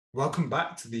Welcome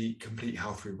back to the Complete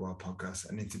Health Rewire podcast.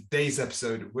 And in today's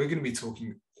episode, we're going to be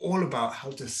talking all about how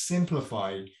to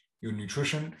simplify your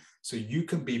nutrition so you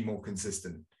can be more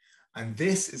consistent. And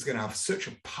this is going to have such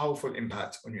a powerful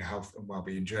impact on your health and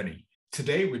well-being journey.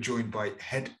 Today, we're joined by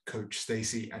head coach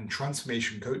Stacey and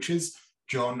transformation coaches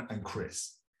John and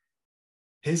Chris.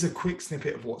 Here's a quick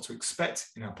snippet of what to expect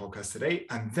in our podcast today,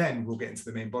 and then we'll get into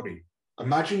the main body.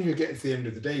 Imagine you're getting to the end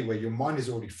of the day where your mind is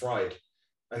already fried.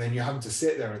 And then you're having to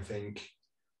sit there and think,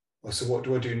 well, so what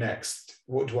do I do next?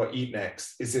 What do I eat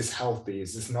next? Is this healthy?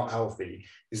 Is this not healthy?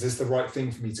 Is this the right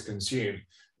thing for me to consume?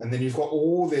 And then you've got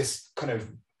all this kind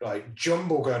of like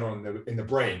jumble going on in the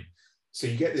brain. So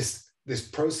you get this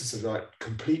process of like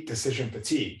complete decision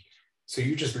fatigue. So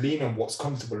you just lean on what's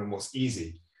comfortable and what's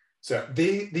easy. So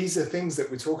these are things that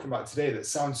we're talking about today that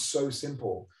sound so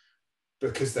simple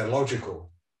because they're logical.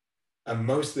 And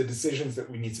most of the decisions that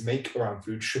we need to make around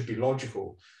food should be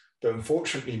logical. But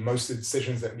unfortunately, most of the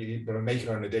decisions that we are making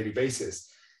on a daily basis,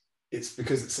 it's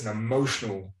because it's an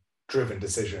emotional driven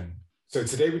decision. So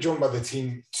today we're joined by the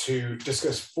team to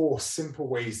discuss 4 simple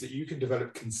ways that you can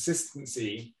develop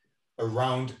consistency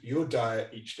around your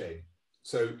diet each day.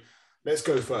 So let's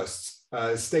go first.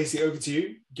 Stacey, over to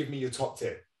you. Give me your top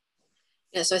tip.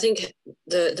 Yeah, so I think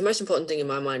the most important thing in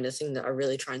my mind, the thing that I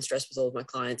really try and stress with all of my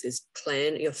clients is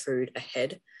plan your food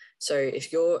ahead. So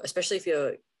especially if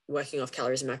you're working off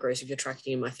calories and macros, if you're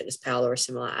tracking in MyFitnessPal or a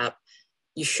similar app,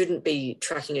 you shouldn't be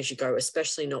tracking as you go,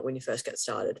 especially not when you first get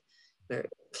started.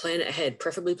 Plan it ahead,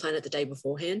 preferably plan it the day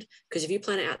beforehand, because if you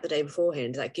plan it out the day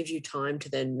beforehand, that gives you time to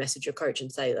then message your coach and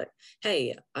say like,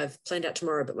 hey, I've planned out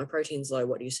tomorrow, but my protein's low.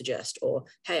 What do you suggest? Or,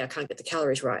 hey, I can't get the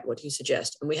calories right. What do you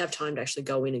suggest? And we have time to actually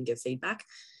go in and give feedback.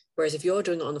 Whereas if you're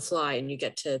doing it on the fly and you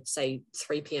get to say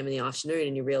 3 p.m. in the afternoon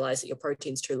and you realize that your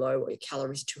protein's too low or your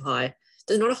calories are too high,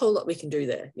 there's not a whole lot we can do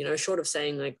there, short of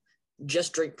saying like,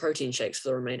 just drink protein shakes for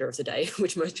the remainder of the day,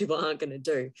 which most people aren't going to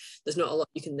do. There's not a lot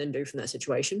you can then do from that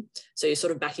situation. So you're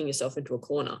sort of backing yourself into a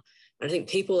corner. And I think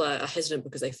people are hesitant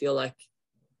because they feel like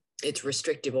it's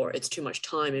restrictive or it's too much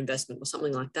time investment or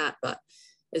something like that. But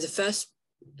as a first,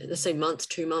 let's say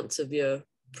 2 months of your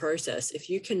process, if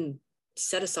you can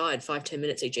set aside 5-10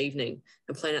 minutes each evening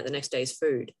and plan out the next day's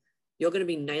food, you're going to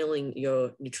be nailing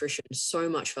your nutrition so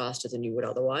much faster than you would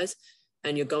otherwise.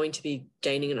 And you're going to be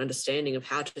gaining an understanding of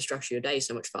how to structure your day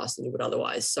so much faster than you would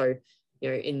otherwise. So,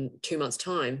 in 2 months'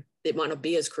 time, it might not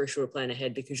be as crucial to plan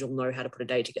ahead because you'll know how to put a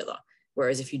day together.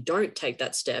 Whereas if you don't take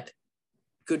that step,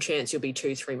 good chance you'll be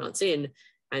 2-3 months in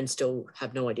and still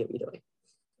have no idea what you're doing.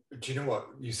 Do you know what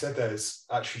you said? There's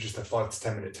actually just a 5 to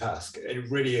 10 minute task. It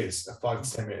really is a 5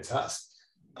 to 10 minute task.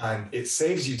 And it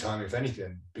saves you time, if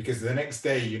anything, because the next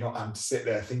day you're not having to sit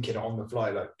there thinking on the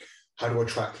fly, like, how do I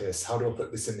track this? How do I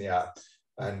put this in the app?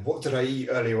 And what did I eat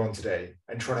earlier on today?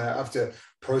 And trying to have to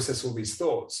process all these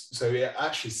thoughts. So it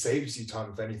actually saves you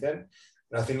time, if anything.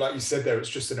 And I think, like you said there, it's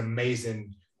just an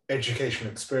amazing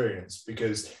educational experience,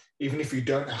 because even if you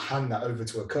don't hand that over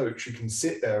to a coach, you can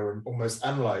sit there and almost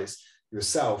analyze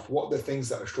yourself. What are the things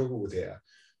that I struggle with here?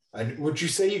 And would you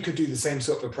say you could do the same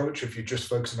sort of approach if you're just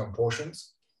focusing on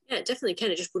portions? Yeah, it definitely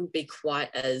can. It just wouldn't be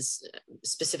quite as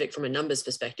specific from a numbers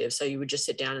perspective. So you would just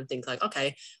sit down and think like,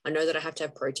 okay, I know that I have to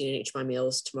have protein in each of my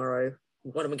meals tomorrow.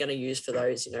 What am I going to use for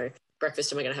those?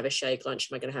 Breakfast, am I going to have a shake?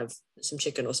 Lunch, am I going to have some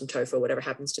chicken or some tofu or whatever it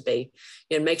happens to be?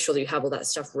 Make sure that you have all that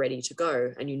stuff ready to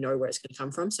go and you know where it's going to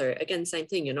come from. So again, same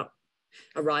thing. You're not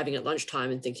arriving at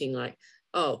lunchtime and thinking like,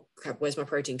 oh crap, where's my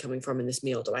protein coming from in this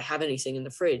meal? Do I have anything in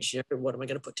the fridge? What am I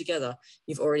going to put together?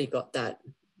 You've already got that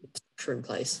structure in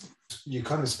place. You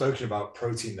kind of spoken about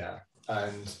protein there,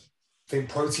 and I think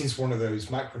protein is one of those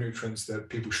macronutrients that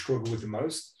people struggle with the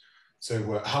most.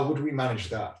 So how would we manage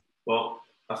that? Well,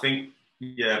 I think,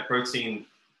 protein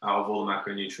out of all the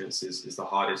macronutrients is the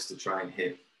hardest to try and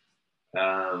hit.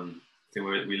 I think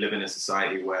we live in a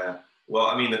society where,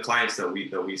 the clients that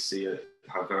we see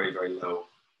have very, very low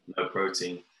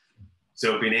protein.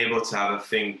 So being able to have a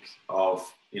think of,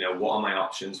 what are my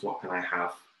options? What can I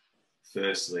have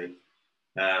firstly?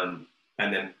 And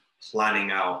then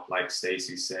planning out, like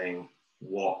Stacey's saying,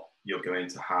 what you're going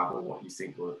to have or what you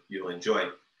think you'll enjoy.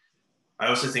 I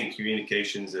also think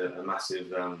communication's a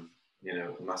massive,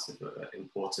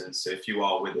 importance. So if you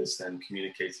are with us, then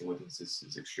communicating with us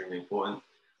is extremely important.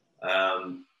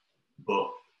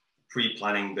 But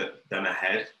pre-planning them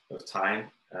ahead of time.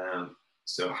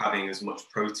 So having as much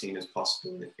protein as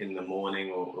possible in the morning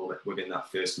or within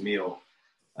that first meal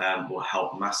will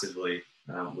help massively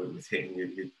with hitting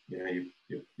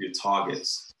your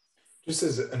targets. Just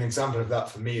as an example of that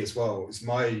for me as well, is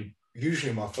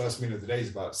usually my first meal of the day is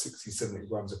about 60-70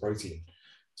 grams of protein.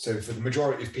 So for the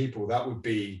majority of people, that would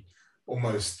be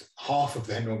almost half of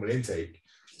their normal intake.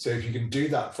 So if you can do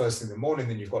that first thing in the morning,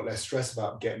 then you've got less stress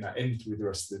about getting that in through the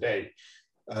rest of the day.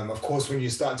 Of course, when you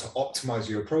start to optimize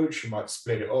your approach, you might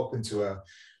split it up into a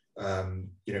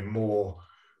more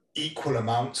equal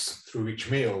amounts through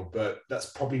each meal, but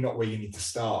that's probably not where you need to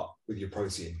start with your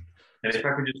protein. And if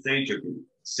I could just say, Juggy,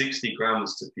 60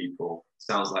 grams to people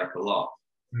sounds like a lot.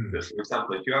 But for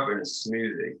example, if you're having a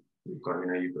smoothie, you've got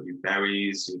your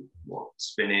berries,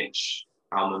 spinach,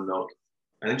 almond milk,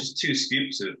 and then just 2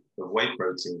 scoops of whey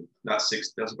protein. That's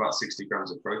about 60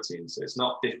 grams of protein. So it's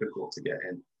not difficult to get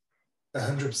in.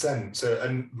 100%. So,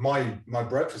 and my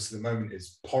breakfast at the moment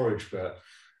is porridge, but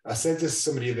I said this to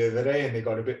somebody the other day and they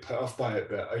got a bit put off by it,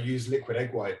 but I use liquid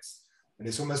egg whites, and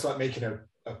it's almost like making a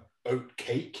oat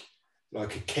cake,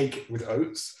 like a cake with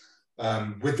oats,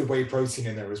 with the whey protein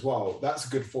in there as well. That's a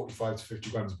good 45 to 50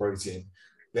 grams of protein.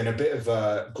 Then a bit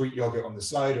of Greek yogurt on the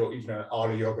side, or even an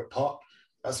Arla yogurt pot.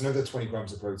 That's another 20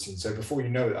 grams of protein. So before you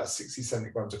know it, that's 60, 70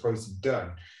 grams of protein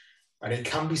done. And it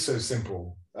can be so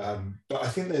simple. But I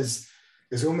think there's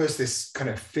almost this kind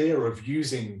of fear of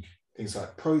using things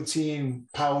like protein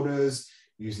powders,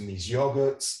 using these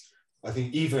yogurts. I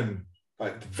think even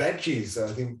like the veggies,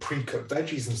 I think pre-cut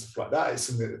veggies and stuff like that is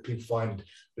something that people find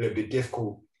a little bit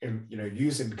difficult in,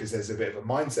 using, because there's a bit of a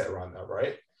mindset around that,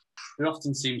 right? It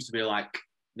often seems to be like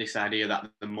this idea that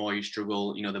the more you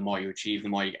struggle, the more you achieve, the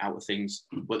more you get out of things.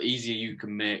 But the easier you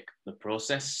can make the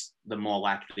process, the more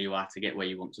likely you are to get where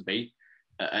you want to be.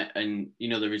 And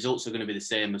the results are going to be the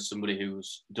same as somebody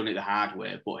who's done it the hard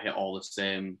way, but hit all the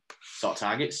same sort of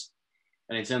targets.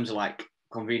 And in terms of like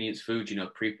convenience food,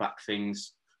 pre-packed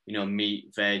things,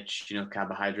 meat, veg,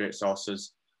 carbohydrate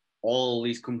sources, all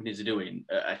these companies are doing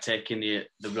are taking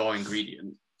the raw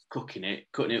ingredient, cooking it,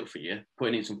 cutting it up for you,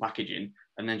 putting it in some packaging,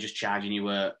 and then just charging you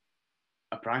a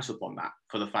price up on that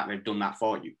for the fact they've done that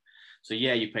for you. So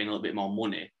yeah, you're paying a little bit more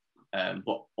money,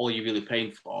 but all you're really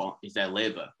paying for is their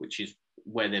labour, which is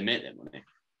where they make their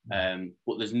money.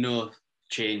 But there's no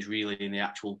change really in the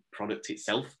actual product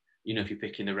itself. If you're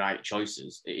picking the right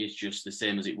choices, it is just the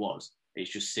same as it was.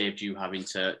 It's just saved you having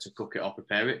to cook it or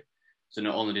prepare it. So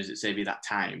not only does it save you that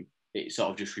time, it sort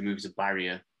of just removes a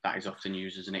barrier that is often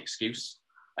used as an excuse.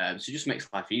 So it just makes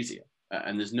life easier.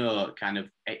 And there's no kind of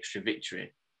extra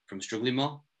victory from struggling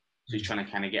more. So you're trying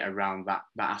to kind of get around that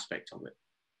aspect of it.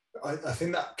 I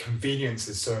think that convenience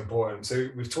is so important. So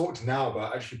we've talked now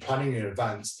about actually planning in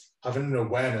advance, having an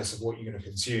awareness of what you're going to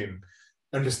consume,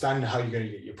 understanding how you're going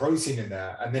to get your protein in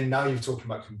there. And then now you're talking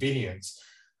about convenience,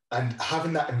 and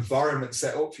having that environment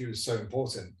set up for you is so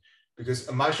important. Because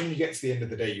imagine you get to the end of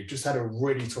the day, you've just had a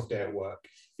really tough day at work.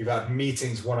 You've had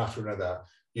meetings one after another.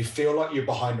 You feel like you're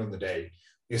behind on the day.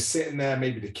 You're sitting there,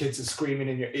 maybe the kids are screaming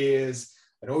in your ears,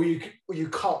 and you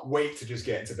can't wait to just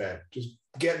get into bed. Just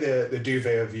get the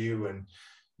duvet over you and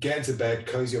get into bed,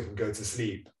 cozy up and go to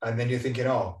sleep. And then you're thinking,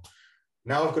 oh,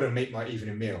 now I've got to make my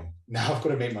evening meal. Now I've got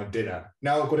to make my dinner.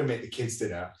 Now I've got to make the kids'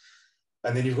 dinner.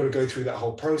 And then you've got to go through that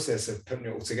whole process of putting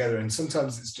it all together. And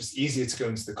sometimes it's just easier to go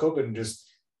into the cupboard and just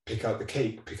pick out the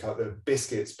cake, pick out the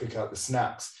biscuits, pick out the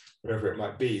snacks, whatever it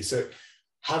might be. So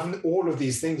having all of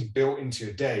these things built into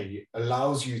your day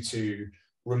allows you to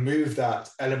remove that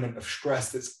element of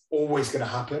stress that's always going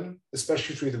to happen,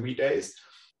 especially through the weekdays.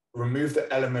 Remove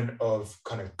the element of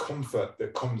kind of comfort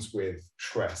that comes with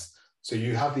stress. So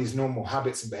you have these normal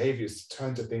habits and behaviors to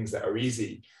turn to things that are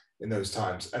easy in those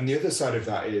times. And the other side of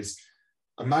that is,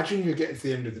 imagine you're getting to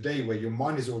the end of the day where your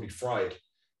mind is already fried,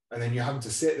 and then you're having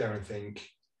to sit there and think,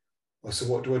 well, so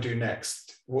what do I do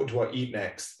next? What do I eat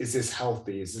next? Is this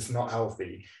healthy? Is this not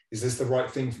healthy? Is this the right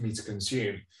thing for me to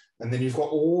consume? And then you've got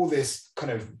all this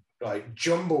kind of like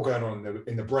jumble going on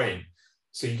in the brain.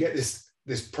 So you get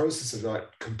this process of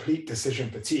like complete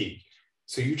decision fatigue.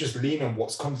 So you just lean on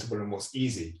what's comfortable and what's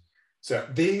easy. So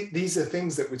these are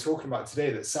things that we're talking about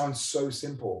today that sound so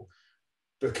simple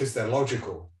because they're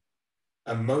logical.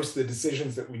 And most of the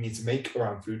decisions that we need to make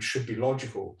around food should be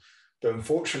logical. But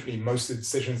unfortunately, most of the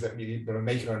decisions that we are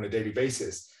making on a daily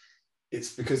basis,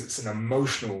 it's because it's an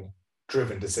emotional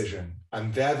driven decision.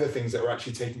 And they're the things that are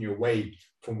actually taking you away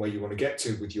from where you want to get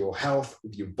to with your health,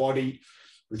 with your body,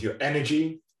 with your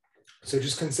energy. So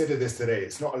just consider this today.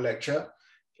 It's not a lecture.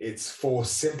 It's 4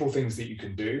 simple things that you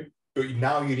can do, but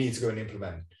now you need to go and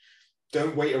implement.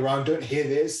 Don't wait around. Don't hear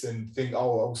this and think,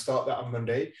 oh, I'll start that on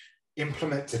Monday.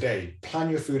 Implement today. Plan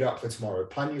your food out for tomorrow.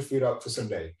 Plan your food out for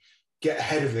Sunday. Get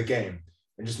ahead of the game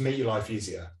and just make your life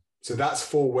easier. So that's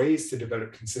 4 ways to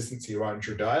develop consistency around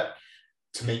your diet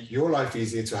to make your life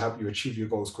easier, to help you achieve your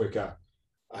goals quicker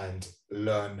and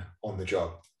learn on the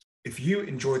job. If you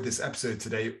enjoyed this episode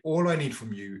today, all I need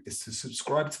from you is to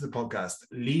subscribe to the podcast,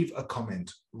 leave a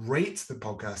comment, rate the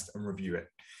podcast, and review it.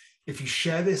 If you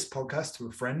share this podcast to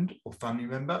a friend or family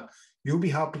member, you'll be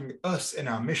helping us in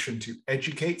our mission to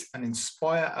educate and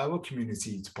inspire our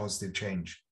community to positive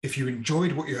change. If you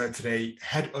enjoyed what you heard today,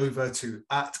 head over to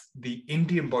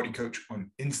 @TheIndianBodyCoach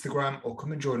on Instagram, or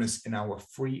come and join us in our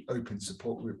free open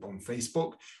support group on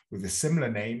Facebook with a similar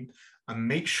name, and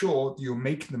make sure you're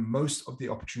making the most of the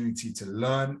opportunity to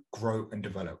learn, grow, and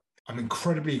develop. I'm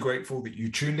incredibly grateful that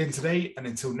you tuned in today, and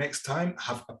until next time,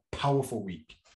 have a powerful week.